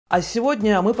А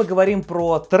сегодня мы поговорим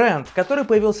про тренд, который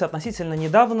появился относительно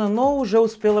недавно, но уже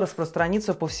успел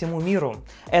распространиться по всему миру.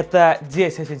 Это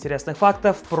 10 интересных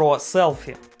фактов про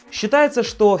селфи. Считается,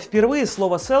 что впервые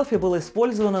слово «селфи» было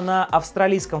использовано на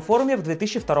австралийском форуме в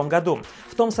 2002 году.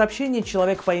 В том сообщении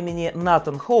человек по имени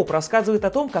Натан Хоуп рассказывает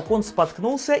о том, как он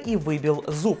споткнулся и выбил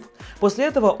зуб. После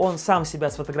этого он сам себя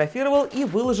сфотографировал и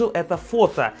выложил это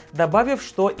фото, добавив,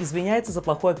 что извиняется за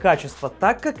плохое качество,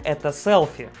 так как это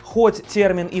селфи. Хоть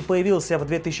термин и появился в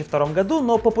 2002 году,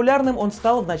 но популярным он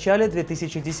стал в начале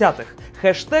 2010-х.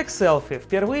 Хэштег «селфи»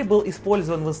 впервые был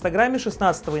использован в Инстаграме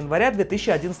 16 января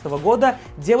 2011 года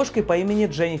девушкой по имени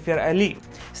Дженнифер Ли.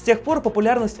 С тех пор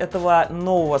популярность этого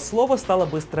нового слова стала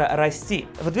быстро расти.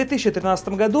 В 2013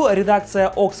 году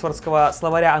редакция Оксфордского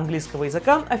словаря английского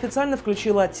языка официально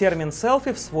включила термин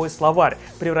 «селфи» в свой словарь,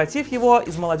 превратив его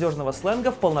из молодежного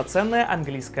сленга в полноценное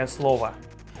английское слово.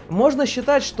 Можно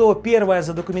считать, что первое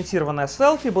задокументированное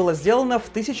селфи было сделано в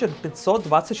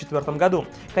 1524 году.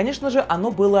 Конечно же, оно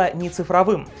было не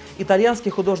цифровым.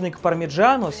 Итальянский художник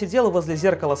Пармиджано сидел возле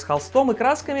зеркала с холстом и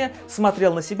красками,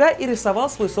 смотрел на себя и рисовал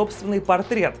свой собственный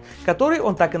портрет, который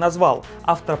он так и назвал –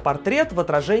 автопортрет в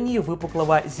отражении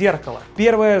выпуклого зеркала.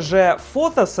 Первое же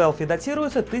фото-селфи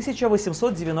датируется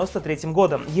 1893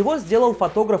 годом. Его сделал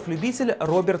фотограф-любитель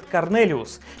Роберт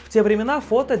Корнелиус. В те времена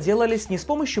фото делались не с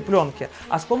помощью пленки,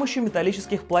 а с помощью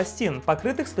металлических пластин,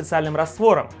 покрытых специальным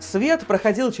раствором. Свет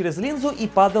проходил через линзу и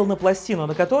падал на пластину,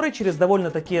 на которой через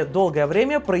довольно-таки долгое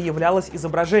время проявлялось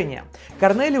изображение.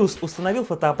 Корнелиус установил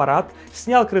фотоаппарат,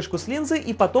 снял крышку с линзы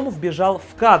и потом вбежал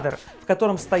в кадр, в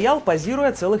котором стоял,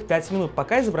 позируя целых 5 минут,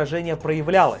 пока изображение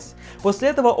проявлялось. После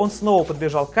этого он снова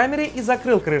подбежал к камере и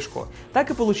закрыл крышку. Так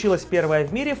и получилось первое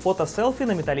в мире фото-селфи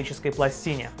на металлической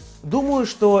пластине. Думаю,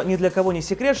 что ни для кого не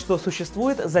секрет, что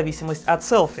существует зависимость от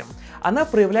селфи. Она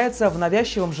проявляется в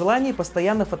навязчивом желании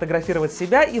постоянно фотографировать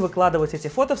себя и выкладывать эти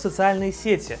фото в социальные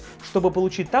сети, чтобы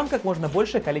получить там как можно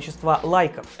большее количество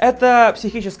лайков. Это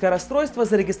психическое расстройство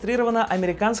зарегистрировано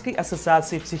Американской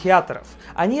ассоциацией психиатров.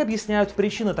 Они объясняют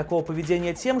причины такого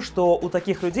поведения тем, что у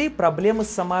таких людей проблемы с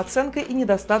самооценкой и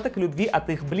недостаток любви от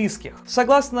их близких.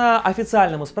 Согласно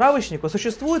официальному справочнику,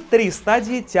 существует 3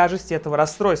 стадии тяжести этого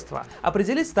расстройства.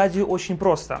 Определить стадию очень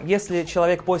просто. Если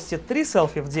человек постит 3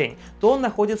 селфи в день, то он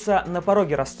находится на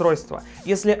пороге расстройства.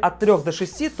 Если от 3 до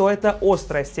 6, то это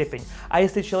острая степень. А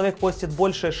если человек постит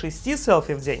больше 6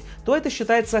 селфи в день, то это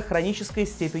считается хронической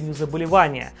степенью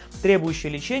заболевания, требующей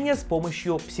лечения с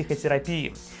помощью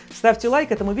психотерапии. Ставьте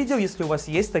лайк этому видео, если у вас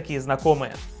есть такие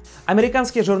знакомые.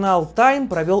 Американский журнал Time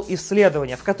провел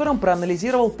исследование, в котором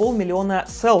проанализировал 500 000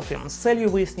 селфи с целью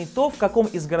выяснить то, в каком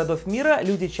из городов мира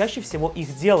люди чаще всего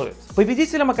их делают.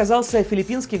 Победителем оказался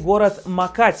филиппинский город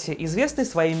Макати, известный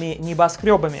своими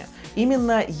небоскребами.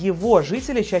 Именно его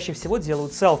жители чаще всего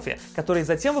делают селфи, которые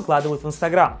затем выкладывают в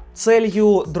Инстаграм.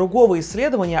 Целью другого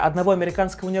исследования одного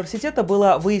американского университета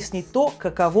было выяснить то,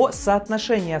 каково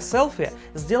соотношение селфи,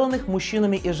 сделанных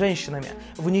мужчинами и женщинами.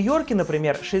 В Нью-Йорке,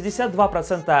 например,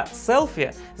 62%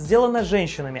 селфи сделано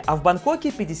женщинами, а в Бангкоке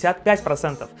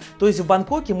 55%. То есть в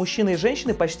Бангкоке мужчины и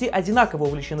женщины почти одинаково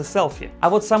увлечены селфи. А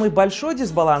вот самый большой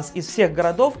дисбаланс из всех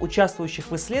городов,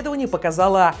 участвующих в исследовании,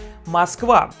 показала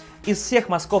Москва. Из всех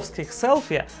московских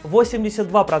селфи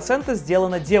 82%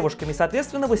 сделано девушками,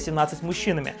 соответственно 18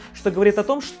 мужчинами, что говорит о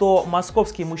том, что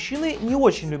московские мужчины не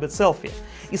очень любят селфи.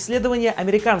 Исследование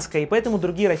американское, и поэтому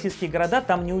другие российские города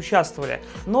там не участвовали.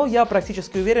 Но я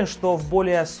практически уверен, что в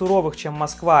более суровых, чем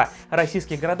Москва,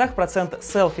 российских городах процент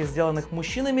селфи, сделанных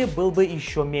мужчинами, был бы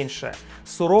еще меньше.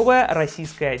 Суровая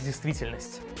российская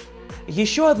действительность.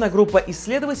 Еще одна группа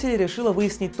исследователей решила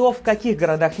выяснить то, в каких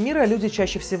городах мира люди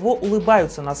чаще всего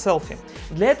улыбаются на селфи.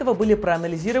 Для этого были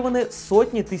проанализированы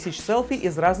сотни тысяч селфи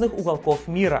из разных уголков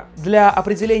мира. Для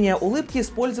определения улыбки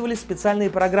использовались специальные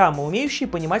программы, умеющие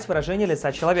понимать выражение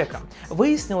лица человека.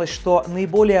 Выяснилось, что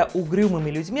наиболее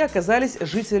угрюмыми людьми оказались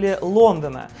жители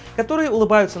Лондона, которые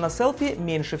улыбаются на селфи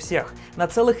меньше всех, на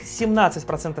целых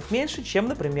 17% меньше, чем,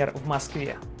 например, в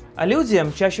Москве. А люди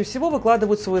чаще всего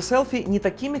выкладывают свои селфи не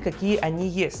такими, какие они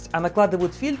есть, а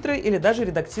накладывают фильтры или даже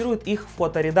редактируют их в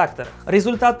фоторедакторах.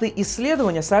 Результаты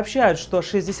исследования сообщают, что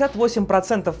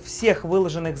 68% всех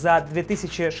выложенных за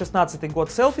 2016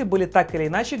 год селфи были так или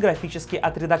иначе графически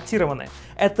отредактированы.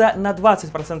 Это на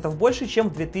 20% больше, чем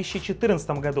в 2014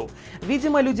 году.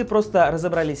 Видимо, люди просто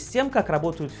разобрались с тем, как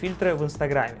работают фильтры в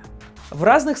Инстаграме. В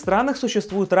разных странах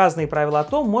существуют разные правила о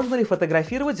том, можно ли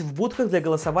фотографировать в будках для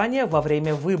голосования во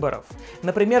время выборов.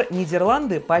 Например,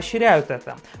 Нидерланды поощряют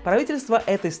это. Правительство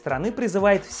этой страны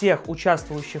призывает всех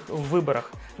участвующих в выборах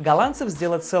голландцев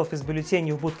сделать селфи с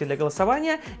бюллетенью в будке для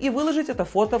голосования и выложить это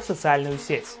фото в социальную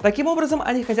сеть. Таким образом,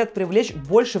 они хотят привлечь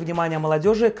больше внимания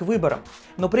молодежи к выборам.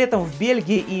 Но при этом в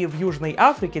Бельгии и в Южной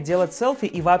Африке делать селфи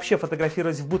и вообще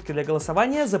фотографировать в будке для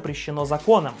голосования запрещено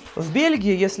законом. В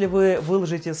Бельгии, если вы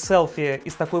выложите селфи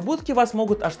из такой будки, вас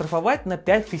могут оштрафовать на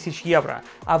 5000 евро,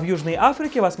 а в Южной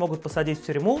Африке вас могут посадить в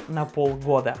тюрьму на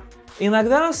полгода.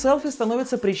 Иногда селфи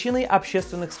становятся причиной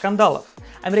общественных скандалов.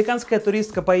 Американская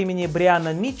туристка по имени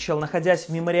Брианна Митчелл, находясь в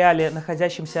мемориале,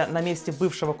 находящемся на месте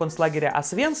бывшего концлагеря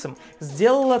Освенцим,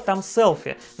 сделала там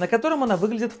селфи, на котором она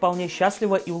выглядит вполне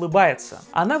счастливо и улыбается.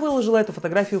 Она выложила эту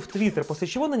фотографию в Твиттер, после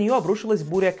чего на нее обрушилась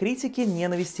буря критики,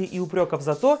 ненависти и упреков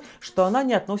за то, что она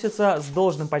не относится с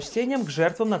должным почтением к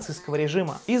жертвам нацистского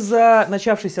режима. Из-за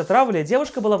начавшейся травли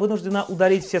девушка была вынуждена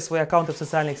удалить все свои аккаунты в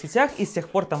социальных сетях и с тех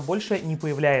пор там больше не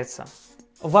появляется.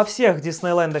 Во всех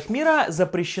Диснейлендах мира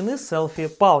запрещены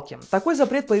селфи-палки. Такой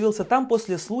запрет появился там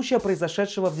после случая,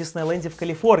 произошедшего в Диснейленде в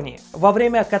Калифорнии. Во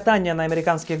время катания на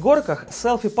американских горках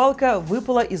селфи-палка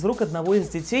выпала из рук одного из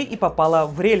детей и попала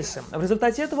в рельсы. В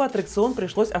результате этого аттракцион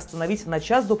пришлось остановить на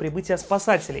час до прибытия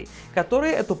спасателей,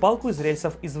 которые эту палку из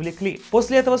рельсов извлекли.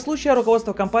 После этого случая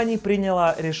руководство компании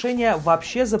приняло решение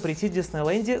вообще запретить в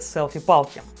Диснейленде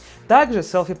селфи-палки. Также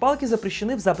селфи-палки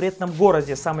запрещены в запретном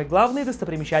городе, самой главной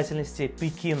достопримечательности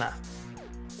Пекина.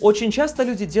 Очень часто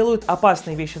люди делают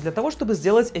опасные вещи для того, чтобы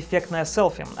сделать эффектное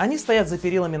селфи. Они стоят за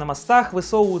перилами на мостах,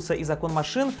 высовываются из окон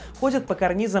машин, ходят по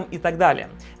карнизам и так далее.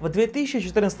 В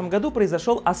 2014 году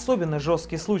произошел особенно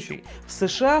жесткий случай. В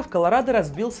США в Колорадо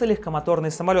разбился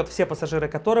легкомоторный самолет, все пассажиры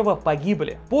которого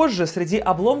погибли. Позже среди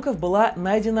обломков была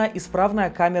найдена исправная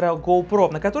камера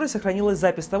GoPro, на которой сохранилась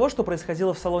запись того, что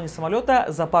происходило в салоне самолета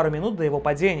за пару минут до его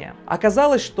падения.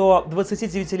 Оказалось, что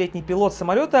 29-летний пилот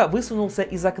самолета высунулся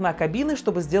из окна кабины,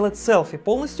 чтобы сделать селфи,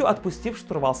 полностью отпустив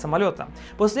штурвал самолета.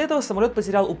 После этого самолет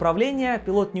потерял управление,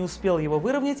 пилот не успел его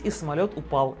выровнять и самолет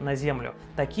упал на землю.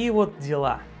 Такие вот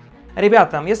дела.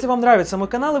 Ребята, если вам нравится мой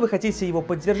канал и вы хотите его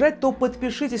поддержать, то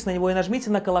подпишитесь на него и нажмите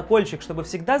на колокольчик, чтобы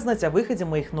всегда знать о выходе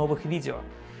моих новых видео.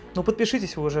 Ну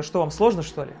подпишитесь вы уже, что вам сложно,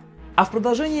 что ли? А в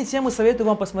продолжении темы советую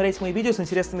вам посмотреть мои видео с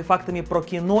интересными фактами про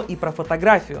кино и про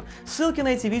фотографию. Ссылки на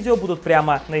эти видео будут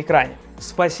прямо на экране.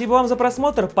 Спасибо вам за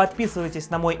просмотр, подписывайтесь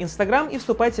на мой инстаграм и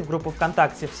вступайте в группу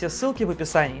ВКонтакте, все ссылки в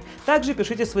описании. Также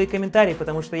пишите свои комментарии,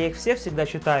 потому что я их все всегда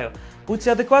читаю.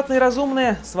 Будьте адекватные и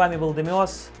разумные, с вами был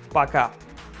Демиос, пока!